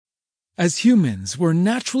As humans, we're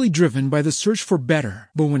naturally driven by the search for better.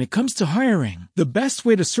 But when it comes to hiring, the best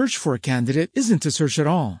way to search for a candidate isn't to search at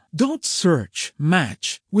all. Don't search,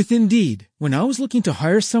 match with Indeed. When I was looking to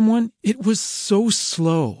hire someone, it was so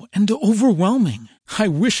slow and overwhelming. I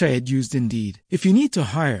wish I had used Indeed. If you need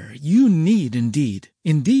to hire, you need Indeed.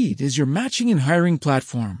 Indeed is your matching and hiring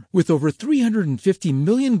platform with over 350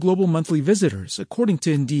 million global monthly visitors, according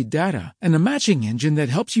to Indeed data, and a matching engine that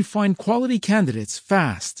helps you find quality candidates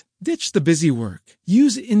fast. Ditch the busy work.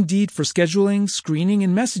 Use Indeed for scheduling, screening,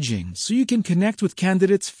 and messaging so you can connect with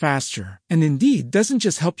candidates faster. And Indeed doesn't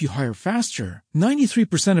just help you hire faster.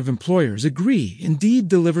 93% of employers agree Indeed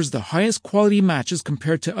delivers the highest quality matches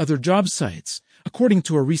compared to other job sites, according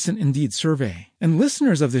to a recent Indeed survey. And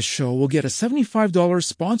listeners of this show will get a $75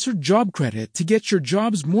 sponsored job credit to get your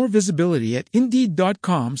jobs more visibility at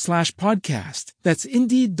Indeed.com/podcast. That's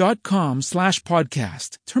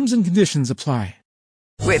Indeed.com/podcast. Terms and conditions apply.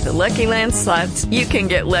 With the Lucky Land Slots, you can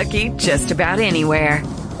get lucky just about anywhere.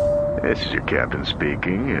 This is your captain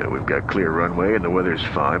speaking. We've got clear runway and the weather's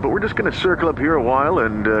fine, but we're just going to circle up here a while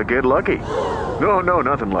and get lucky. No,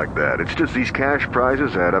 nothing like that. It's just these cash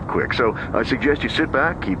prizes add up quick. So I suggest you sit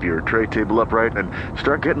back, keep your tray table upright, and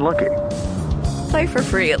start getting lucky. Play for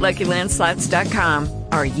free at LuckyLandSlots.com.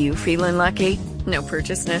 Are you feeling lucky? No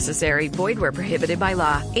purchase necessary. Void where prohibited by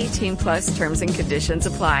law. 18+ terms and conditions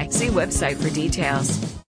apply. See website for details.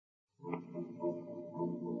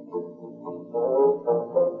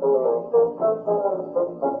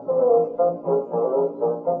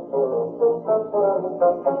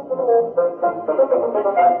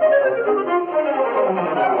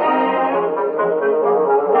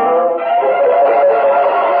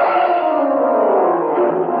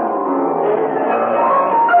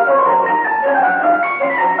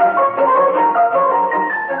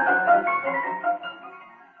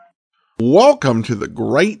 Welcome to the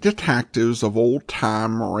Great Detectives of Old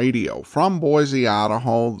Time Radio. From Boise,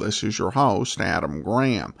 Idaho, this is your host, Adam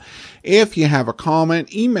Graham. If you have a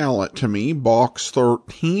comment, email it to me,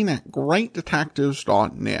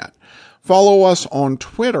 box13@greatdetectives.net. Follow us on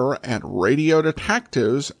Twitter at Radio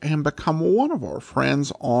Detectives and become one of our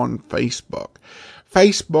friends on Facebook,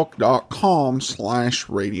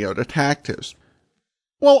 facebook.com/Radio Detectives.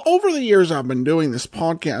 Well, over the years I've been doing this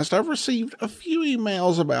podcast, I've received a few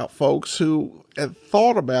emails about folks who had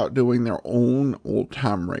thought about doing their own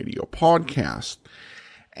old-time radio podcast.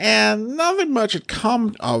 And nothing much had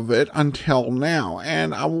come of it until now.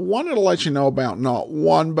 And I wanted to let you know about not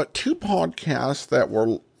one, but two podcasts that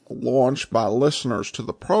were launched by listeners to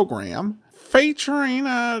the program, featuring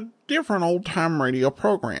different old-time radio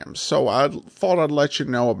programs. So I thought I'd let you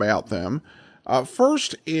know about them.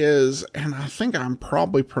 First is, and I think I'm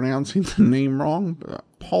probably pronouncing the name wrong,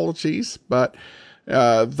 apologies, but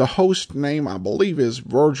the host name I believe is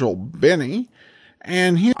Virgil Benny,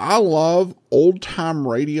 and I love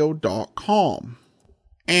oldtimeradio.com.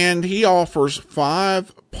 And he offers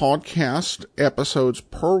 5 podcast episodes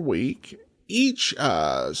per week, each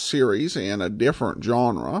series in a different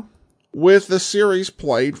genre, with the series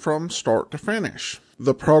played from start to finish.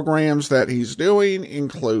 The programs that he's doing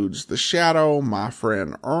includes The Shadow, My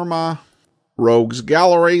Friend Irma, Rogues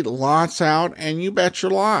Gallery, Lights Out, and You Bet Your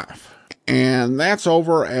Life. And that's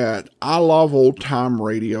over at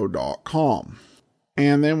iloveoldtimeradio.com.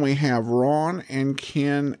 And then we have Ron and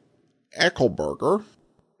Ken Eckelberger,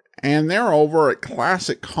 and they're over at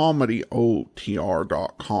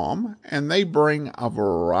classiccomedyotr.com, and they bring a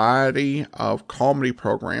variety of comedy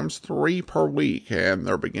programs, 3 per week, and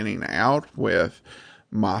they're beginning out with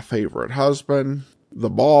My Favorite Husband, The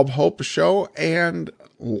Bob Hope Show, and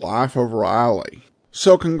Life of Riley.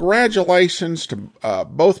 So congratulations to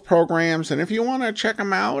both programs, and if you want to check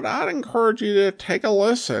them out, I'd encourage you to take a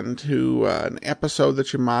listen to an episode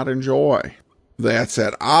that you might enjoy. That's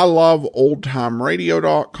at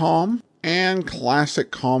iloveoldtimeradio.com and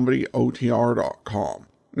classiccomedyotr.com.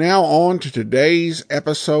 Now on to today's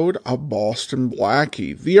episode of Boston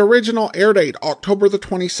Blackie. The original air date, October the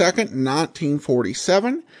 22nd,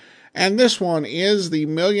 1947. And this one is the $1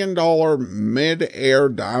 Million Mid-Air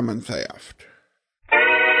Diamond Theft.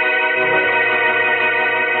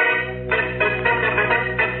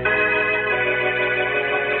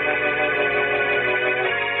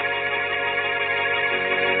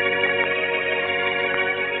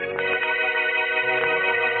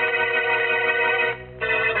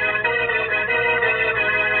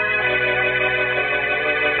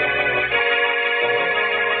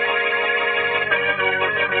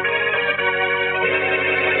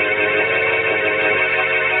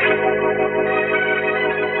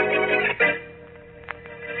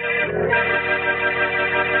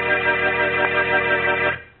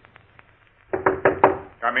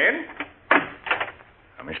 in.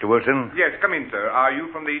 Mr. Wilson? Yes, come in, sir. Are you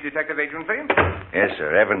from the detective agency? Yes,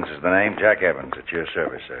 sir. Evans is the name. Jack Evans. At your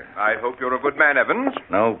service, sir. I hope you're a good man, Evans.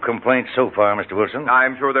 No complaints so far, Mr. Wilson.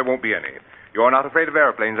 I'm sure there won't be any. You're not afraid of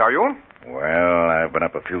airplanes, are you? Well, I've been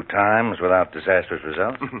up a few times without disastrous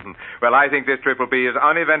results. Well, I think this trip will be as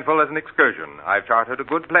uneventful as an excursion. I've chartered a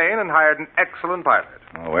good plane and hired an excellent pilot.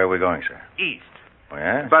 Well, where are we going, sir? East. Oh,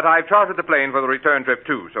 yeah? But I've chartered the plane for the return trip,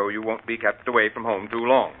 too, so you won't be kept away from home too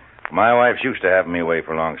long. My wife's used to having me away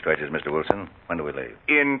for long stretches, Mr. Wilson. When do we leave?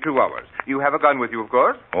 In 2 hours. You have a gun with you, of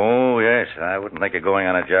course? Oh, yes. I wouldn't think of going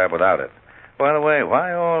on a job without it. By the way,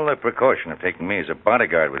 why all the precaution of taking me as a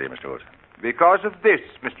bodyguard with you, Mr. Wilson? Because of this,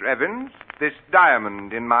 Mr. Evans. This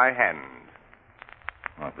diamond in my hand.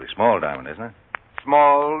 Awfully small diamond, isn't it?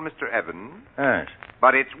 Small, Mr. Evans. Yes.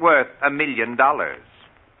 But it's worth $1 million.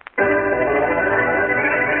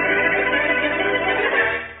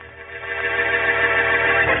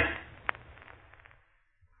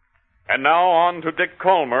 And now on to Dick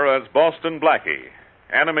Colmer as Boston Blackie.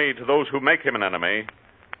 Enemy to those who make him an enemy.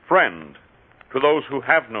 Friend to those who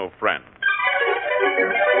have no friend.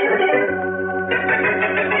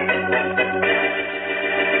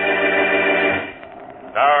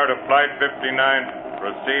 Tower to Flight 59.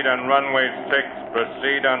 Proceed on runway 6.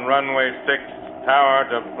 Proceed on runway 6. Tower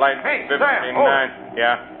to Flight 59. Sam,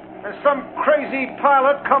 Yeah? There's some crazy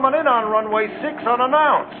pilot coming in on runway 6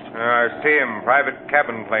 unannounced. I see him. Private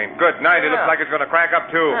cabin plane. Good night. It looks like it's going to crack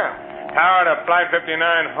up, too. Yeah. Tower to Flight 59.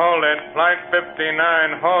 Hold it. Flight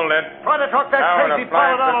 59. Hold it. Try to talk that Tower crazy to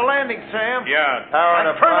Flight pilot out of landing, Sam. Yeah. Tower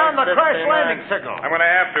to And turn Flight on the crash 59. landing signal. I'm going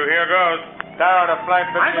to have to. Here goes. Tower to Flight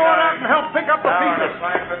 59. I go on out and help pick up the Tower pieces. to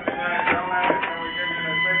Flight 59. Don't land until we give you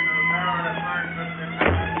the signal. Tower to Flight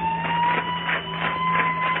 59.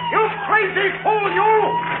 You crazy fool, you!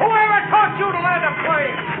 Whoever taught you to land a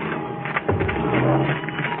plane?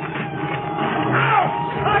 Ow!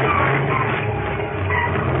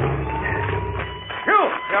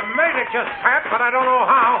 You made it, you sap, but I don't know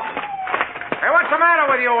how. Hey, what's the matter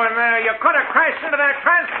with you in there? You could have crashed into that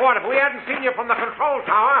transport if we hadn't seen you from the control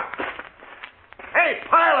tower. Hey,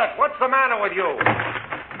 pilot, what's the matter with you?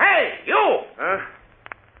 Hey, you!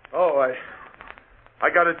 Oh, I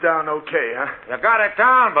got it down okay, huh? You got it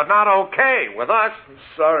down, but not okay with us.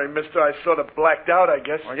 Sorry, mister. I sort of blacked out, I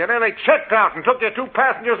guess. Well, you nearly checked out and took your 2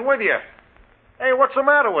 passengers with you. Hey, what's the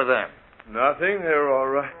matter with them? Nothing. They're all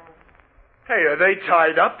right. Hey, are they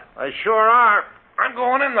tied up? They sure are. I'm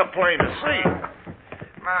going in the plane to see.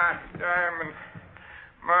 My diamond.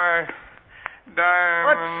 My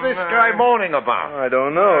diamond. What's this guy moaning about? I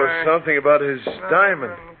don't know. Something about his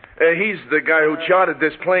diamond. He's the guy who chartered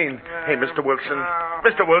this plane. Hey, Mr. Wilson.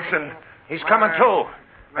 Mr. Wilson. He's coming too.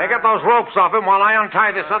 Hey, get those ropes off him while I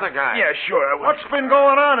untie this other guy. Yeah, sure. I will. What's been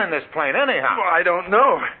going on in this plane, anyhow? Well, I don't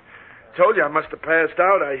know. Told you I must have passed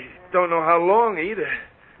out. I don't know how long either.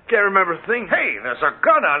 Can't remember a thing. Hey, there's a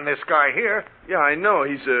gun on this guy here. Yeah, I know.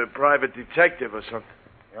 He's a private detective or something.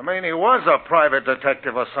 You mean he was a private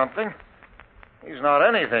detective or something? He's not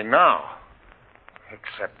anything now.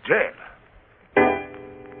 Except dead.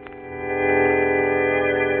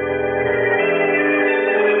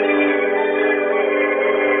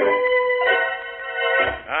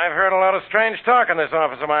 I've heard a lot of strange talk in this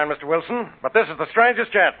office of mine, Mr. Wilson, but this is the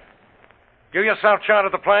strangest yet. You yourself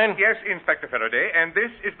chartered the plane? Yes, Inspector Faraday, and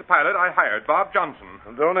this is the pilot I hired, Bob Johnson.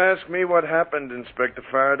 Don't ask me what happened, Inspector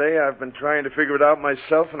Faraday. I've been trying to figure it out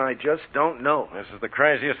myself, and I just don't know. This is the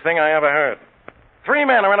craziest thing I ever heard. 3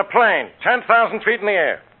 men are in a plane, 10,000 feet in the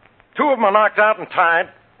air. 2 of them are knocked out and tied.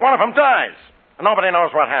 1 of them dies. And nobody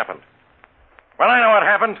knows what happened. Well, I know what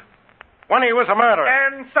happened. One of you was a murderer.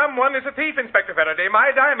 And someone is a thief, Inspector Faraday.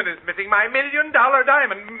 My diamond is missing. My $1 million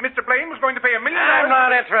diamond. Mr. Blaine was going to pay $1 million. I'm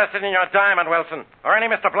not interested in your diamond, Wilson, or any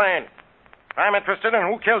Mr. Blaine. I'm interested in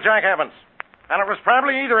who killed Jack Evans. And it was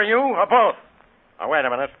probably either of you or both. Now, wait a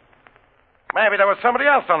minute. Maybe there was somebody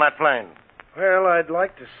else on that plane. Well, I'd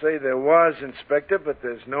like to say there was, Inspector, but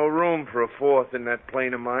there's no room for a 4th in that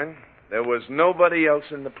plane of mine. There was nobody else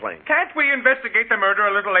in the plane. Can't we investigate the murder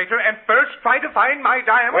a little later and first try to find my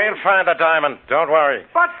diamond? We'll find the diamond. Don't worry.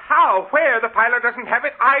 But how? Where? The pilot doesn't have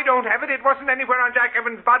it. I don't have it. It wasn't anywhere on Jack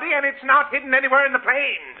Evans' body, and it's not hidden anywhere in the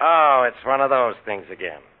plane. Oh, it's one of those things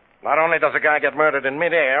again. Not only does a guy get murdered in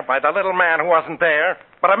midair by the little man who wasn't there,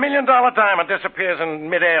 but $1 million diamond disappears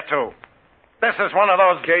in midair, too. This is one of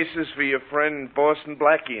those cases for your friend Boston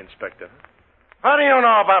Blackie, Inspector. How do you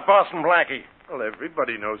know about Boston Blackie? Well,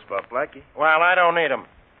 everybody knows about Blackie. Well, I don't need him.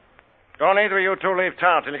 Don't either of you 2 leave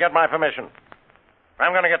town till you get my permission.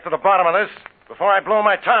 I'm going to get to the bottom of this before I blow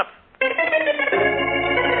my top.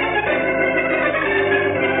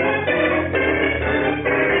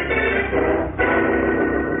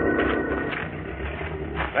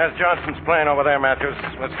 There's Johnson's plane over there, Matthews.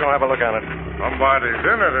 Let's go have a look at it. Somebody's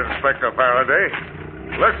in it, Inspector Faraday.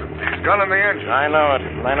 Listen, he's gunning the engine. I know it,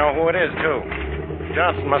 and I know who it is, too.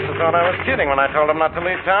 Johnson must have thought I was kidding when I told him not to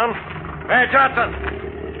leave town. Hey,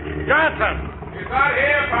 Johnson! Johnson! He's not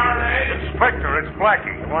here, Faraday. Inspector, it's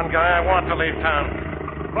Blackie. The one guy I want to leave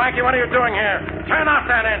town. Blackie, what are you doing here? Turn off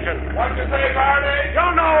that engine. What'd you say, Faraday? You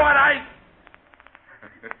know what I...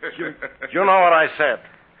 You know what I said.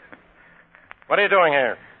 What are you doing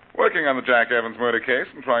here? Working on the Jack Evans murder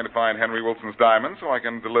case and trying to find Henry Wilson's diamond so I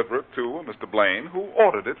can deliver it to Mr. Blaine, who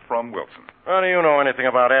ordered it from Wilson. How do you know anything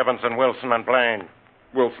about Evans and Wilson and Blaine?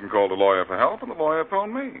 Wilson called a lawyer for help, and the lawyer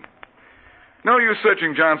phoned me. No use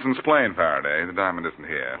searching Johnson's plane, Faraday. The diamond isn't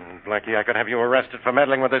here. Blackie, I could have you arrested for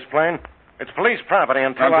meddling with this plane. It's police property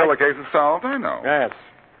until the case is solved, I know. Yes.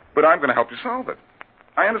 But I'm going to help you solve it.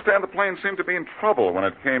 I understand the plane seemed to be in trouble when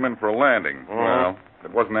it came in for a landing. Well,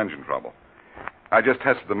 it wasn't engine trouble. I just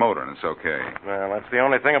tested the motor, and it's okay. Well, that's the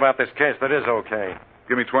only thing about this case that is okay.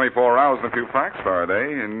 Give me 24 hours and a few facts,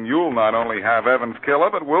 Faraday, and you'll not only have Evans kill her,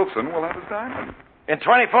 but Wilson will have his diamond. In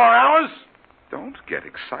 24 hours? Don't get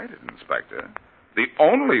excited, Inspector. The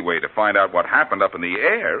only way to find out what happened up in the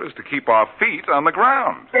air is to keep our feet on the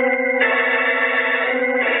ground.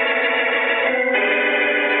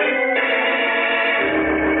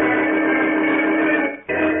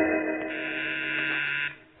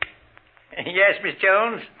 Yes, Miss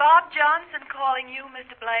Jones? Bob Johnson calling you,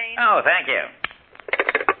 Mr. Blaine. Oh, thank you.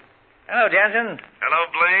 Hello, Johnson. Hello,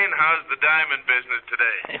 Blaine. How's the diamond business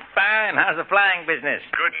today? Fine. How's the flying business?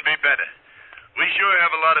 Couldn't be better. We sure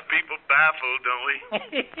have a lot of people baffled, don't we?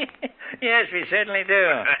 Yes, we certainly do.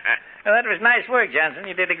 Well, that was nice work,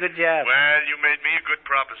 Johnson. You did a good job. Well, you made me a good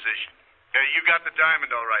proposition. You got the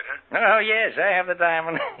diamond all right, huh? Oh, yes, I have the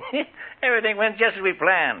diamond. Everything went just as we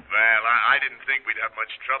planned. Well, I didn't think we'd have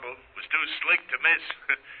much trouble. It was too slick to miss.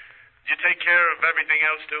 Did you take care of everything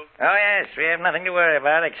else, too? Oh, yes, we have nothing to worry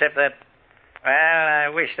about except that, well, I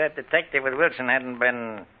wish that detective with Wilson hadn't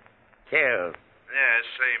been killed. Yeah,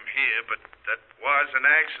 same here, but that was an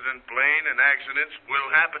accident, Blaine, and accidents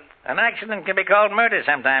will happen. An accident can be called murder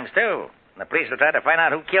sometimes, too. The police will try to find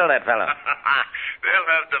out who killed that fellow.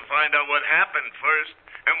 They'll have to find out what happened first,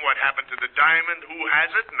 and what happened to the diamond, who has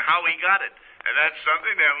it, and how he got it. And that's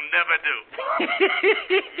something they'll never do.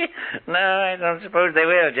 No, I don't suppose they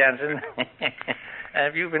will, Johnson.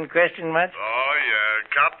 Have you been questioned much? Oh, yeah. A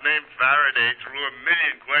cop named Faraday threw a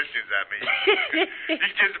million questions at me.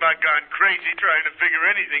 He's just about gone crazy trying to figure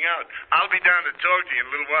anything out. I'll be down to talk to you in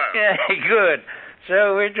a little while. Yeah, good.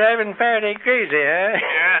 So we're driving Faraday crazy, huh?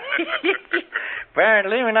 Yeah.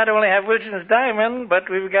 Apparently, we not only have Wilson's diamond, but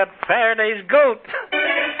we've got Faraday's goat.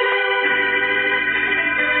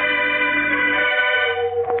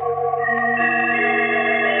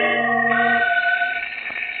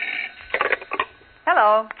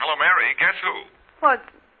 Hello. Hello, Mary. Guess who? Well,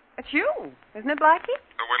 it's you. Isn't it, Blackie?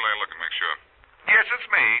 Oh, wait till I look and make sure. Yes, it's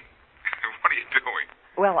me. What are you doing?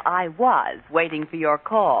 Well, I was waiting for your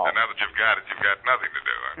call. And now that you've got it, you've got nothing to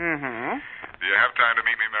do, huh? Mm-hmm. Do you have time to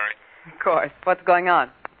meet me, Mary? Of course. What's going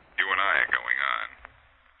on? You and I are going on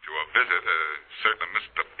to a visit a certain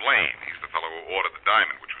Mr. Blaine. He's the fellow who ordered the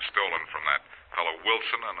diamond, which was stolen from that fellow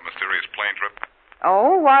Wilson on the mysterious plane trip.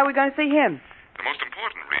 Oh, why are we going to see him? The most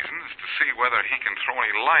important reason is to see whether he can throw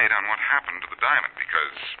any light on what happened to the diamond,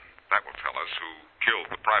 because that will tell us who killed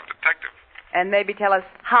the private detective. And maybe tell us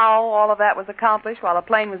how all of that was accomplished while the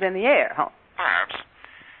plane was in the air, huh? Perhaps.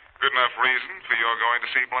 Good enough reason for your going to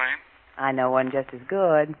see Blaine? I know one just as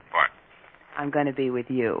good. What? I'm going to be with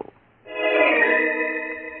you.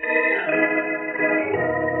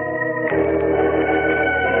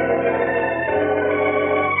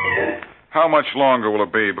 How much longer will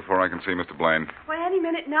it be before I can see Mr. Blaine? Well, any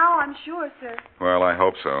minute now, I'm sure, sir. Well, I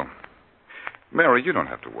hope so. Mary, you don't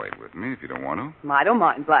have to wait with me if you don't want to. I don't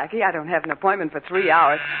mind, Blackie. I don't have an appointment for 3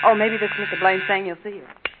 hours. Oh, maybe this Mr. Blaine saying you'll see you.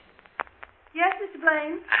 Yes, Mr.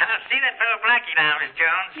 Blaine? See that fellow Blackie now, Miss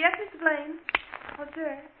Jones? Yes, Mr. Blaine. Oh,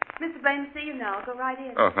 sir. Mr. Blaine will see you now. Go right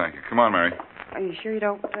in. Oh, thank you. Come on, Mary. Are you sure you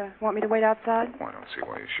don't want me to wait outside? Oh, I don't see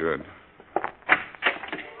why you should.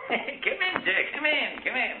 Come in, sir. Come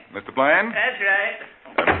in. Mr. Blaine? That's right.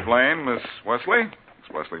 Mr. Blaine, Miss Wesley? Miss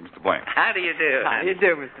Wesley, Mr. Blaine. How do you do? How do you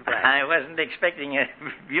do, Mr. Blaine? I wasn't expecting a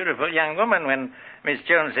beautiful young woman when Miss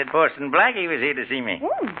Jones said Boston Blackie was here to see me.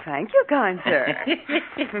 Oh, thank you, kind sir.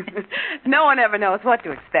 No one ever knows what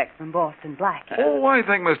to expect from Boston Blackie. Oh, I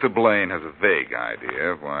think Mr. Blaine has a vague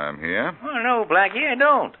idea of why I'm here. Oh, no, Blackie, I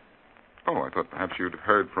don't. Oh, I thought perhaps you'd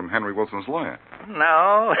heard from Henry Wilson's lawyer.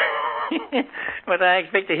 No. But I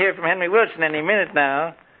expect to hear from Henry Wilson any minute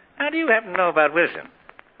now. How do you happen to know about Wilson?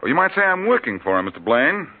 Well, you might say I'm working for him, Mr.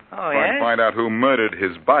 Blaine. Oh, Trying to yes? find out who murdered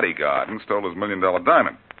his bodyguard and stole his $1 million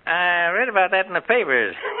diamond. I read about that in the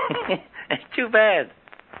papers. It's too bad.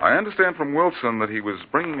 I understand from Wilson that he was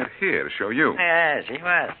bringing it here to show you. Yes, he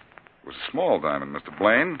was. It was a small diamond, Mr.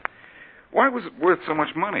 Blaine. Why was it worth so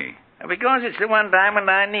much money? Because it's the one diamond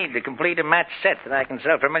I need to complete a match set that I can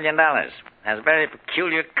sell for $1 million. Has a very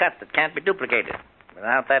peculiar cut that can't be duplicated.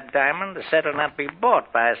 Without that diamond, the set will not be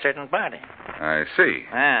bought by a certain party. I see.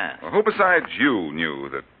 Ah. Well, who besides you knew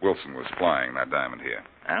that Wilson was flying that diamond here?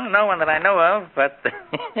 Well, no one that I know of, but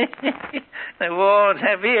the walls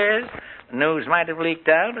have ears. The news might have leaked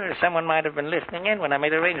out, or someone might have been listening in when I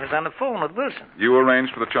made arrangements on the phone with Wilson. You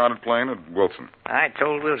arranged for the chartered plane at Wilson? I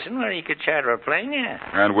told Wilson where he could charter a plane, yeah.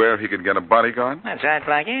 And where he could get a bodyguard? That's right,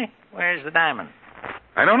 Blackie. Where's the diamond?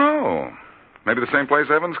 I don't know. Maybe the same place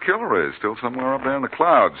Evans' killer is, still somewhere up there in the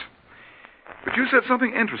clouds. But you said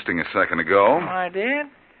something interesting a second ago. Oh, I did?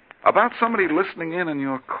 About somebody listening in on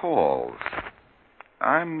your calls.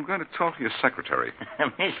 I'm going to talk to your secretary.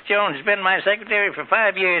 Miss Jones has been my secretary for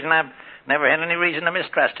 5 years, and I've never had any reason to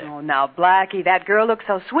mistrust her. Oh, now, Blackie, that girl looks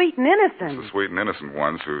so sweet and innocent. It's the sweet and innocent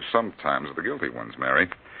ones who sometimes are the guilty ones, Mary.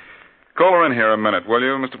 Call her in here a minute, will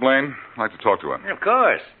you, Mr. Blaine? I'd like to talk to her. Of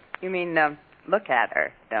course. You mean, look at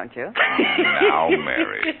her, don't you? Now,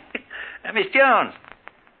 Mary. Miss Jones.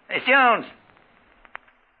 Miss Jones.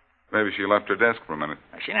 Maybe she left her desk for a minute.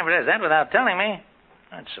 She never does that without telling me.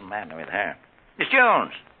 What's the matter with her? Miss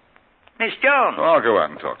Jones. Miss Jones. Well, I'll go out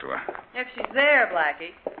and talk to her. If she's there,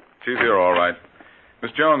 Blackie. She's here, all right.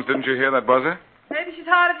 Miss Jones, didn't you hear that buzzer? Maybe she's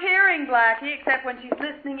hard of hearing, Blackie, except when she's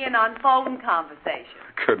listening in on phone conversation.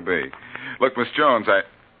 Could be. Look, Miss Jones,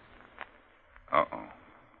 Uh-oh.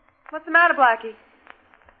 What's the matter, Blackie?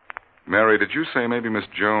 Mary, did you say maybe Miss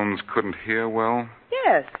Jones couldn't hear well?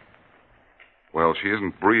 Yes. Well, she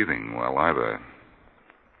isn't breathing well either.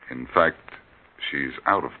 In fact, she's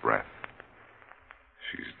out of breath.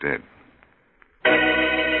 She's dead.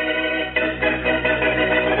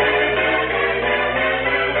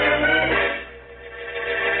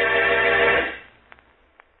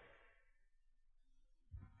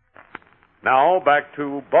 Now, back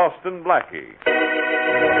to Boston Blackie.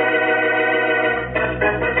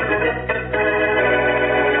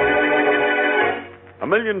 $1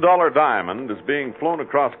 million diamond is being flown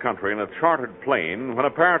across country in a chartered plane when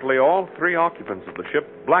apparently all 3 occupants of the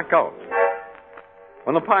ship black out.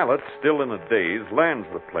 When the pilot, still in a daze, lands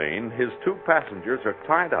the plane, his 2 passengers are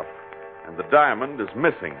tied up, and the diamond is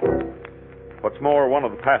missing. What's more, one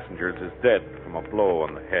of the passengers is dead from a blow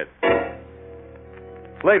on the head.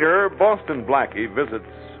 Later, Boston Blackie visits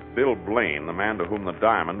Bill Blaine, the man to whom the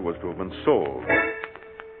diamond was to have been sold.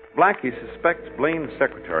 Blackie suspects Blaine's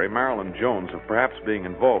secretary, Marilyn Jones, of perhaps being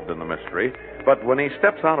involved in the mystery, but when he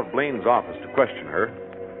steps out of Blaine's office to question her,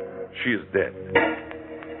 she is dead.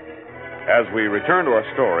 As we return to our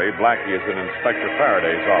story, Blackie is in Inspector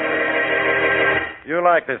Faraday's office. You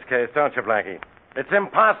like this case, don't you, Blackie? It's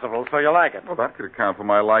impossible, so you like it. Well, that could account for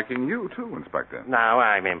my liking you, too, Inspector. No,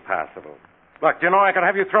 I'm impossible. Look, do you know I could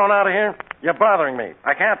have you thrown out of here? You're bothering me.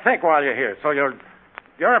 I can't think while you're here, so you're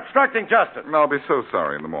obstructing justice. I'll be so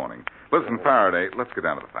sorry in the morning. Listen, Faraday, let's get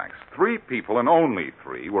down to the facts. 3 people, and only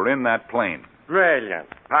 3, were in that plane. Brilliant.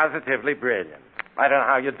 Positively brilliant. I don't know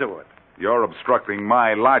how you do it. You're obstructing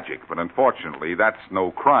my logic, but unfortunately, that's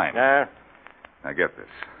no crime. Now, get this.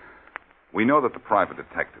 We know that the private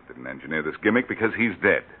detective didn't engineer this gimmick because he's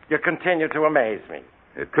dead. You continue to amaze me.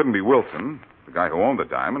 It couldn't be Wilson, the guy who owned the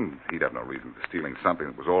diamond. He'd have no reason for stealing something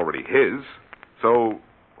that was already his. So,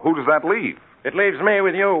 who does that leave? It leaves me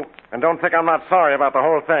with you. And don't think I'm not sorry about the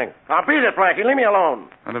whole thing. Now, beat it, Blackie. Leave me alone.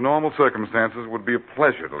 Under normal circumstances, it would be a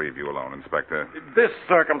pleasure to leave you alone, Inspector. This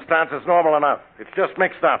circumstance is normal enough. It's just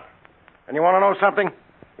mixed up. And you want to know something?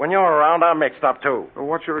 When you're around, I'm mixed up, too. Well,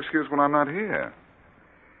 what's your excuse when I'm not here?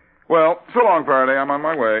 Well, so long, Faraday. I'm on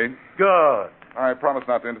my way. Good. I promise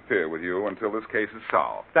not to interfere with you until this case is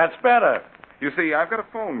solved. That's better. You see, I've got a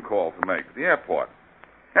phone call to make at the airport.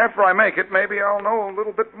 After I make it, maybe I'll know a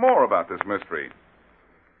little bit more about this mystery.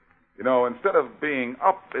 You know, instead of being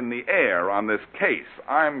up in the air on this case,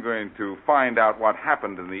 I'm going to find out what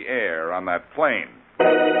happened in the air on that plane.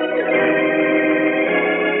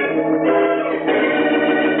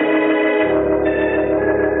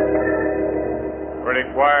 Pretty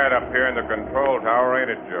quiet up here in the control tower, ain't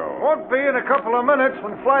it, Joe? Won't be in a couple of minutes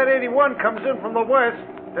when Flight 81 comes in from the west.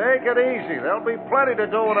 Take it easy. There'll be plenty to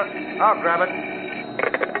do. I'll grab it.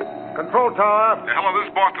 Control tower. Hello, this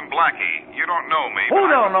is Boston Blackie. You don't know me. Who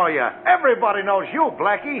don't know you? Everybody knows you,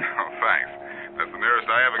 Blackie. Oh, thanks. That's the nearest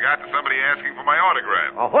I ever got to somebody asking for my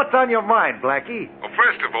autograph. Oh, what's on your mind, Blackie? Well,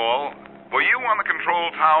 first of all, Were you on the control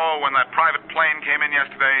tower when that private plane came in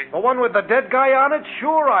yesterday? The one with the dead guy on it?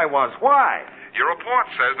 Sure I was. Why? Your report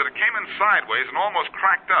says that it came in sideways and almost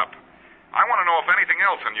cracked up. I want to know if anything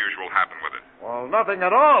else unusual happened with it. Well, nothing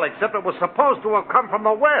at all, except it was supposed to have come from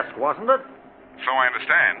the west, wasn't it? So I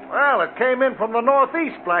understand. Well, it came in from the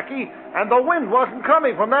northeast, Blackie, and the wind wasn't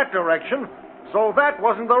coming from that direction, so that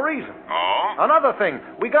wasn't the reason. Oh? Another thing,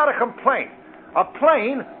 we got a complaint. A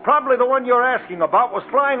plane, probably the one you're asking about, was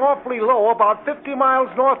flying awfully low about 50 miles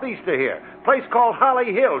northeast of here. Place called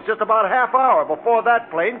Holly Hills, just about a half hour before that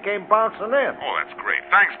plane came bouncing in. Oh, that's great.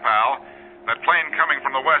 Thanks, pal. That plane coming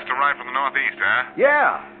from the west arrived from the northeast, huh?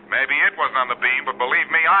 Yeah. Maybe it wasn't on the beam, but believe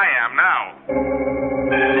me, I am now.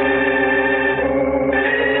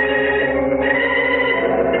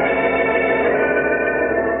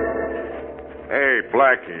 Hey,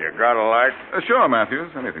 Blackie, you got a light? Sure, Matthews.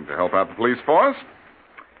 Anything to help out the police force.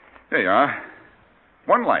 Here you are.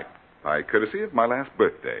 One light, by courtesy of my last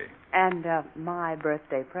birthday. And my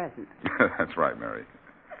birthday present. That's right, Mary.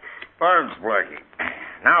 Thanks, Blackie.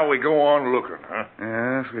 Now we go on looking, huh?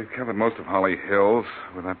 Yes, we've covered most of Holly Hills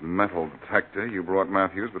with that metal detector you brought,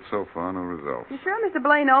 Matthews, but so far no results. You sure Mr.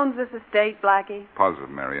 Blaine owns this estate, Blackie? Positive,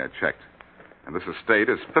 Mary. I checked. And this estate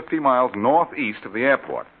is 50 miles northeast of the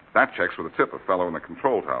airport. That checks with a tip a fellow in the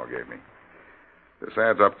control tower gave me. This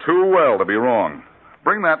adds up too well to be wrong.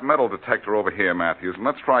 Bring that metal detector over here, Matthews, and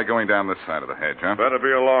let's try going down this side of the hedge, huh? Better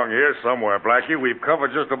be along here somewhere, Blackie. We've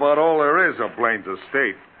covered just about all there is of Blaine's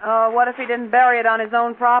estate. Oh, what if he didn't bury it on his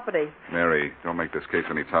own property? Mary, don't make this case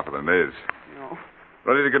any tougher than it is. No.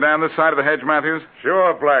 Ready to go down this side of the hedge, Matthews?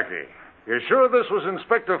 Sure, Blackie. You sure this was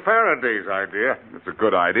Inspector Faraday's idea? It's a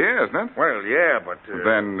good idea, isn't it? Well, yeah, but...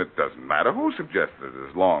 Then it doesn't matter who suggested it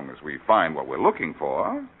as long as we find what we're looking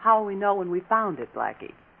for. How will we know when we found it,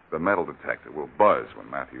 Blackie? The metal detector will buzz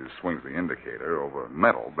when Matthews swings the indicator over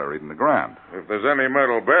metal buried in the ground. If there's any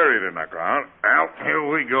metal buried in the ground, well, here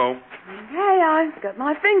we go. Hey, I've got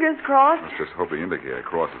my fingers crossed. Let's just hope the indicator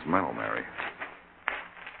crosses metal, Mary.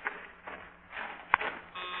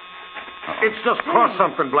 It's just crossed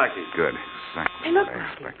something, Blackie. Good. Exactly Hey, look, what I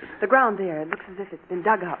Blackie. expected. The ground there, it looks as if it's been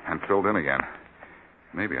dug up. And filled in again.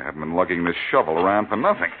 Maybe I haven't been lugging this shovel around for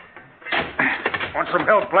nothing. Want some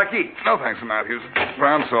help, Blackie? No, thanks, Matthews.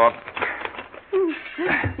 Ground's soft.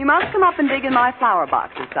 You must come up and dig in my flower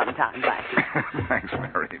boxes sometime, Blackie. Thanks,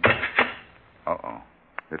 Mary. Uh-oh.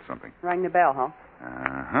 Hit something. Rang the bell, huh?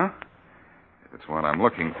 Uh-huh. If it's what I'm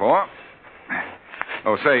looking for.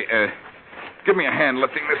 Oh, say, give me a hand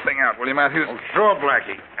lifting this thing out, will you, Matthews? Oh, sure,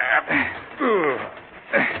 Blackie.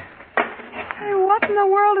 Hey, what in the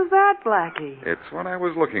world is that, Blackie? It's what I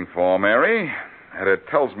was looking for, Mary. And it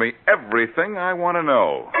tells me everything I want to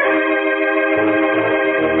know.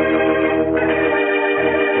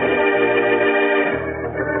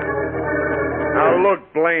 Now,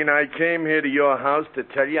 look, Blaine, I came here to your house to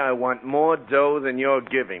tell you I want more dough than you're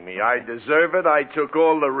giving me. I deserve it. I took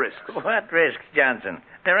all the risks. What risks, Johnson?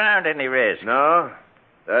 There aren't any risks. No?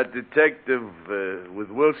 That detective with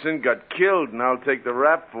Wilson got killed, and I'll take the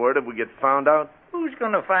rap for it if we get found out. Who's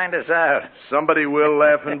going to find us out? Somebody will,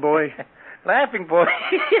 Laughing Boy. Laughing Boy?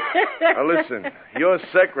 Now, listen, your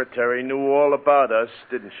secretary knew all about us,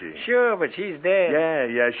 didn't she? Sure, but she's dead.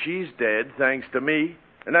 Yeah, she's dead, thanks to me.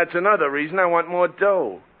 And that's another reason I want more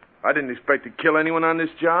dough. I didn't expect to kill anyone on this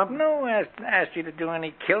job. No one asked you to do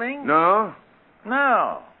any killing. No?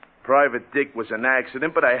 No. Private Dick was an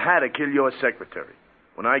accident, but I had to kill your secretary.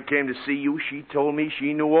 When I came to see you, she told me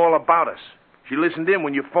she knew all about us. She listened in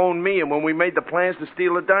when you phoned me and when we made the plans to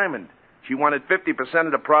steal the diamond. She wanted 50%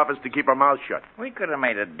 of the profits to keep her mouth shut. We could have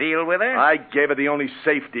made a deal with her. I gave her the only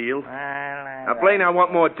safe deal. Now, Blaine, I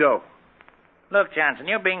want more dough. Look, Johnson,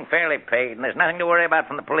 you're being fairly paid, and there's nothing to worry about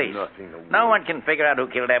from the police. Nothing to worry. No one can figure out who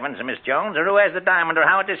killed Evans and Miss Jones, or who has the diamond, or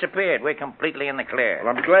how it disappeared. We're completely in the clear.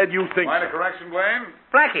 Well, I'm glad you think Line so. of correction, Blaine?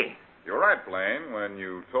 Blackie. You're right, Blaine, when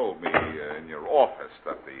you told me in your office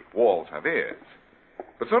that the walls have ears.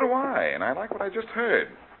 But so do I, and I like what I just heard.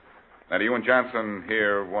 Now, do you and Johnson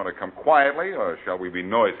here want to come quietly, or shall we be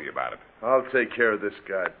noisy about it? I'll take care of this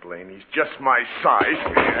guy, Blaine. He's just my size.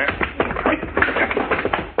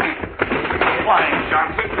 Flying,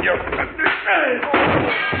 Johnson.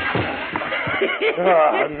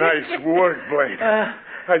 Nice work, Blaine.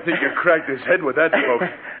 I think you cracked his head with that poke.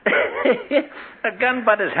 A gun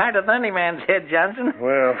butt is harder than any man's head, Johnson.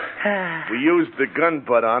 Well, we used the gun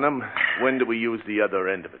butt on him. When do we use the other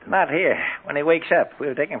end of it? Not here. When he wakes up,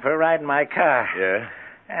 we'll take him for a ride in my car. Yeah?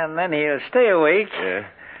 And then he'll stay awake. Yeah.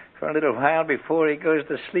 For a little while before he goes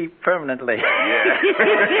to sleep permanently.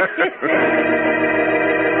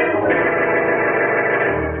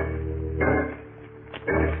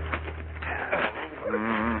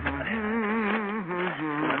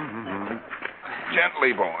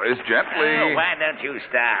 Gently, boys, gently. Oh, why don't you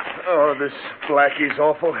stop? Oh, this Blackie's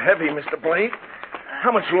awful heavy, Mr. Blaine.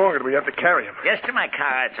 How much longer do we have to carry him? Just to my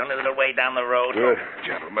car. It's only a little way down the road. Good.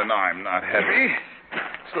 Gentlemen, I'm not heavy.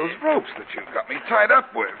 It's those ropes that you got me tied up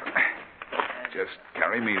with. Just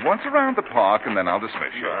carry me once around the park, and then I'll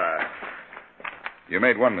dismiss you. You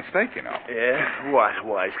made one mistake, you know. Yeah? What,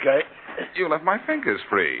 wise guy? You left my fingers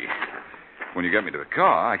free. When you get me to the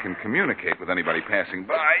car, I can communicate with anybody passing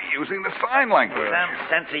by using the sign language. Some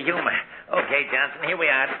sense of humor. Okay, Johnson, here we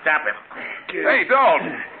are. Stop him. Hey,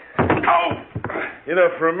 don't! Oh! You know,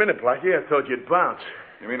 for a minute, Blackie, I thought you'd bounce.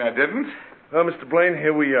 You mean I didn't? Well, Mr. Blaine,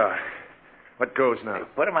 here we are. What goes now?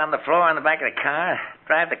 Put him on the floor in the back of the car,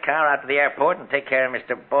 drive the car out to the airport, and take care of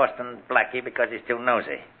Mr. Boston Blackie because he's too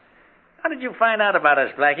nosy. How did you find out about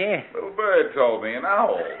us, Blackie? Little bird told me, an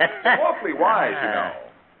owl. Awfully wise, you know.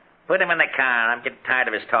 Put him in the car. I'm getting tired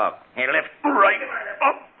of his talk. Here, lift. Right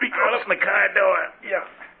up because open the car door. Yeah.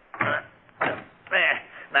 There.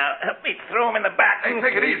 Now, help me throw him in the back. Hey,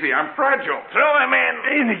 take it easy. I'm fragile. Throw him in.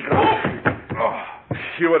 In he goes. Oh,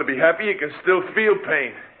 you ought to be happy you can still feel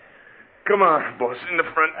pain. Come on, boss, in the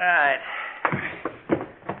front. All right.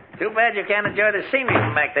 Too bad you can't enjoy the scenery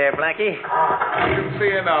from back there, Blackie. I can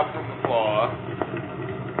see enough from the floor.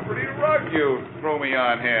 Pretty rug you threw me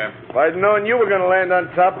on here. If I'd known you were going to land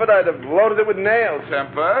on top of it, I'd have loaded it with nails.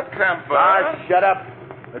 Temper. Ah, shut up.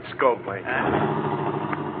 Let's go, Blaine.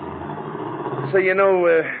 So, you know,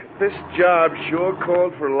 this job sure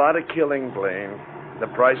called for a lot of killing, Blaine. The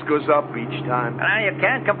price goes up each time. Now, you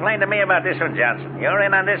can't complain to me about this one, Johnson. You're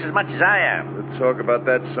in on this as much as I am. We'll talk about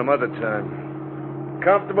that some other time.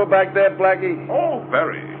 Comfortable back there, Blackie? Oh,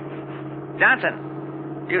 very.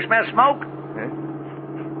 Johnson, do you smell smoke? Huh?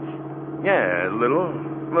 Yeah, a little.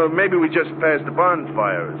 Well, maybe we just passed the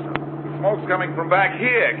bonfire or something. Smoke's coming from back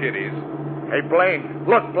here, kiddies. Hey, Blaine,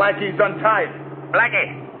 look, Blackie's untied.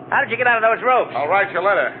 Blackie, how did you get out of those ropes? I'll write you a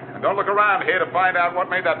letter. And don't look around here to find out what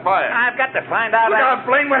made that fire. I've got to find out. Look out,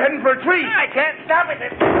 Blaine, we're heading for a tree. I can't stop it.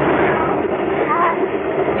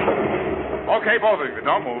 Okay, both of you,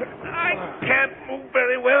 don't move. I can't move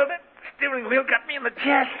very well. That steering wheel got me in the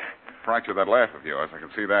chest. Fractured that laugh of yours. I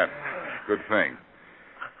can see that. Good thing.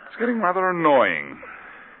 It's getting rather annoying.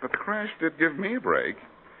 But the crash did give me a break.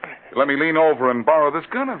 It let me lean over and borrow this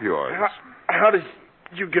gun of yours. How did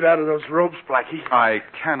you get out of those ropes, Blackie? I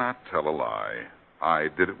cannot tell a lie. I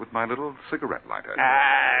did it with my little cigarette lighter.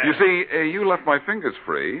 You see, you left my fingers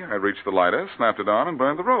free. I reached the lighter, snapped it on, and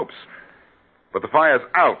burned the ropes. But the fire's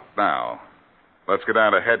out now. Let's get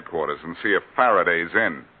down to headquarters and see if Faraday's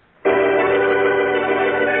in.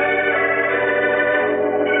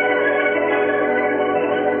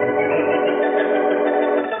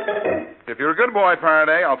 If you're a good boy,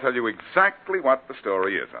 Faraday, I'll tell you exactly what the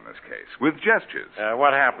story is on this case, with gestures.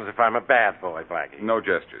 What happens if I'm a bad boy, Blackie? No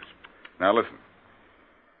gestures. Now, listen.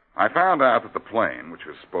 I found out that the plane, which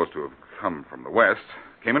was supposed to have come from the west,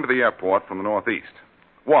 came into the airport from the northeast.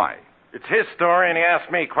 Why? It's his story, and he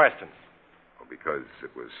asked me questions. Well, because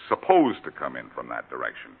it was supposed to come in from that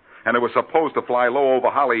direction. And it was supposed to fly low over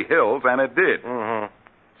Holly Hills, and it did. Mm-hmm.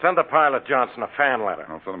 Send the pilot Johnson a fan letter.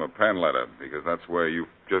 I'll send him a pen letter, because that's where you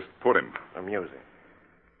just put him. Amusing.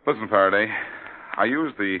 Listen, Faraday, I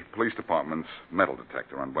used the police department's metal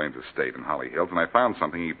detector on Blaine's estate in Holly Hills, and I found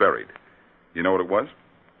something he buried. You know what it was?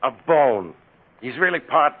 A bone. He's really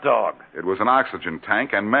part dog. It was an oxygen tank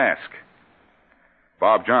and mask.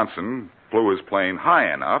 Bob Johnson flew his plane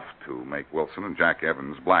high enough to make Wilson and Jack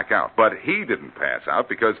Evans black out. But he didn't pass out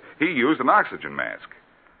because he used an oxygen mask.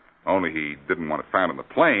 Only he didn't want it found in the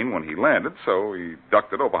plane when he landed, so he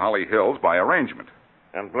ducked it over Holly Hills by arrangement.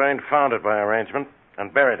 And Blaine found it by arrangement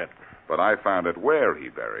and buried it. But I found it where he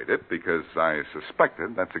buried it because I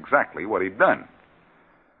suspected that's exactly what he'd done.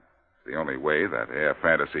 It's the only way that air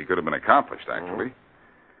fantasy could have been accomplished, actually.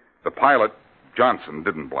 Mm-hmm. The pilot, Johnson,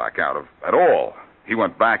 didn't black out at all. He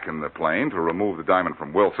went back in the plane to remove the diamond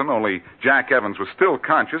from Wilson, only Jack Evans was still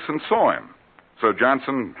conscious and saw him. So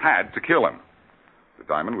Johnson had to kill him. The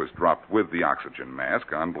diamond was dropped with the oxygen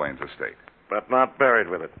mask on Blaine's estate. But not buried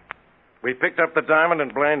with it. We picked up the diamond in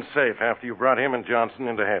Blaine's safe after you brought him and Johnson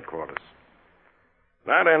into headquarters.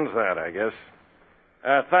 That ends that, I guess.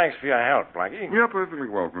 Thanks for your help, Blackie. You're perfectly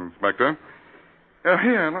welcome, Inspector.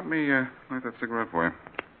 Here, let me light that cigarette for you.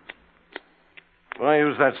 Why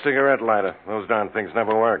use that cigarette lighter? Those darn things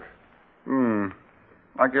never work.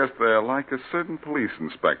 I guess they're like a certain police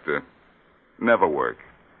inspector. Never work.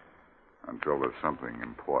 Until there's something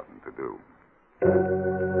important to do.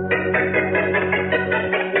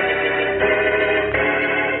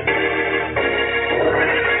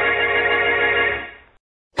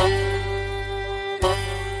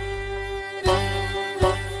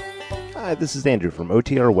 this is Andrew from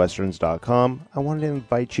OTRWesterns.com. I wanted to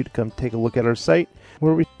invite you to come take a look at our site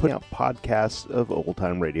where we put out podcasts of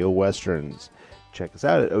old-time radio westerns. Check us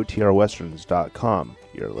out at OTRWesterns.com.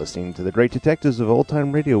 You're listening to The Great Detectives of Old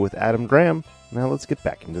Time Radio with Adam Graham. Now let's get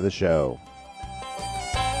back into the show.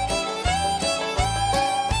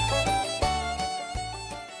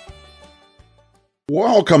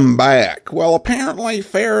 Welcome back. Well, apparently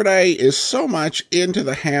Faraday is so much into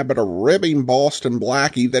the habit of ribbing Boston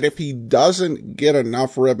Blackie that if he doesn't get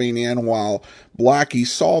enough ribbing in while Blackie's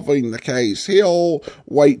solving the case, he'll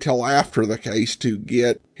wait till after the case to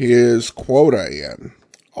get his quota in.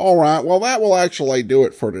 All right, well, that will actually do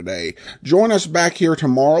it for today. Join us back here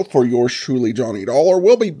tomorrow for yours truly, Johnny Dollar.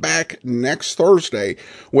 We'll be back next Thursday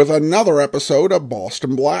with another episode of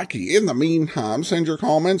Boston Blackie. In the meantime, send your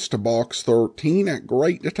comments to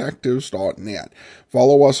box13@greatdetectives.net.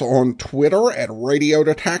 Follow us on Twitter at Radio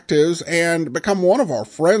Detectives and become one of our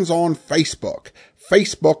friends on Facebook.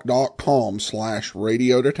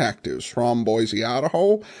 Facebook.com/Radio Detectives. From Boise,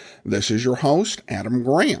 Idaho, this is your host, Adam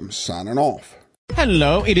Graham, signing off.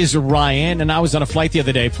 Hello, it is Ryan, and I was on a flight the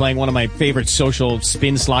other day playing one of my favorite social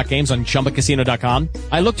spin slot games on ChumbaCasino.com.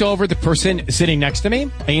 I looked over at the person sitting next to me,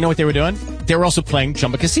 and you know what they were doing? They were also playing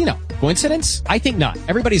Chumba Casino. Coincidence? I think not.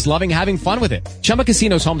 Everybody's loving having fun with it. Chumba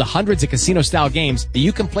Casino is home to hundreds of casino-style games that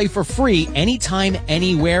you can play for free anytime,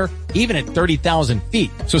 anywhere, even at 30,000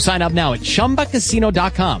 feet. So sign up now at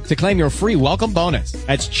ChumbaCasino.com to claim your free welcome bonus.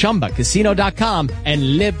 That's ChumbaCasino.com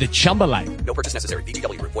and live the Chumba life. No purchase necessary.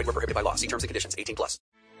 VGW. Void where prohibited by law. See terms and conditions. 18+.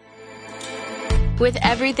 With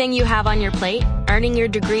everything you have on your plate, earning your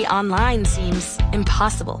degree online seems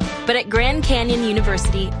impossible. But at Grand Canyon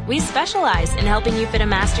University, we specialize in helping you fit a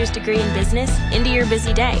master's degree in business into your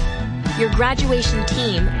busy day. Your graduation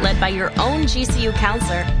team, led by your own GCU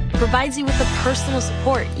counselor, provides you with the personal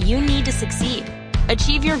support you need to succeed.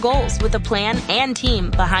 Achieve your goals with a plan and team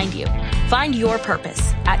behind you. Find your purpose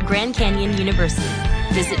at Grand Canyon University.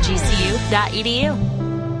 Visit gcu.edu.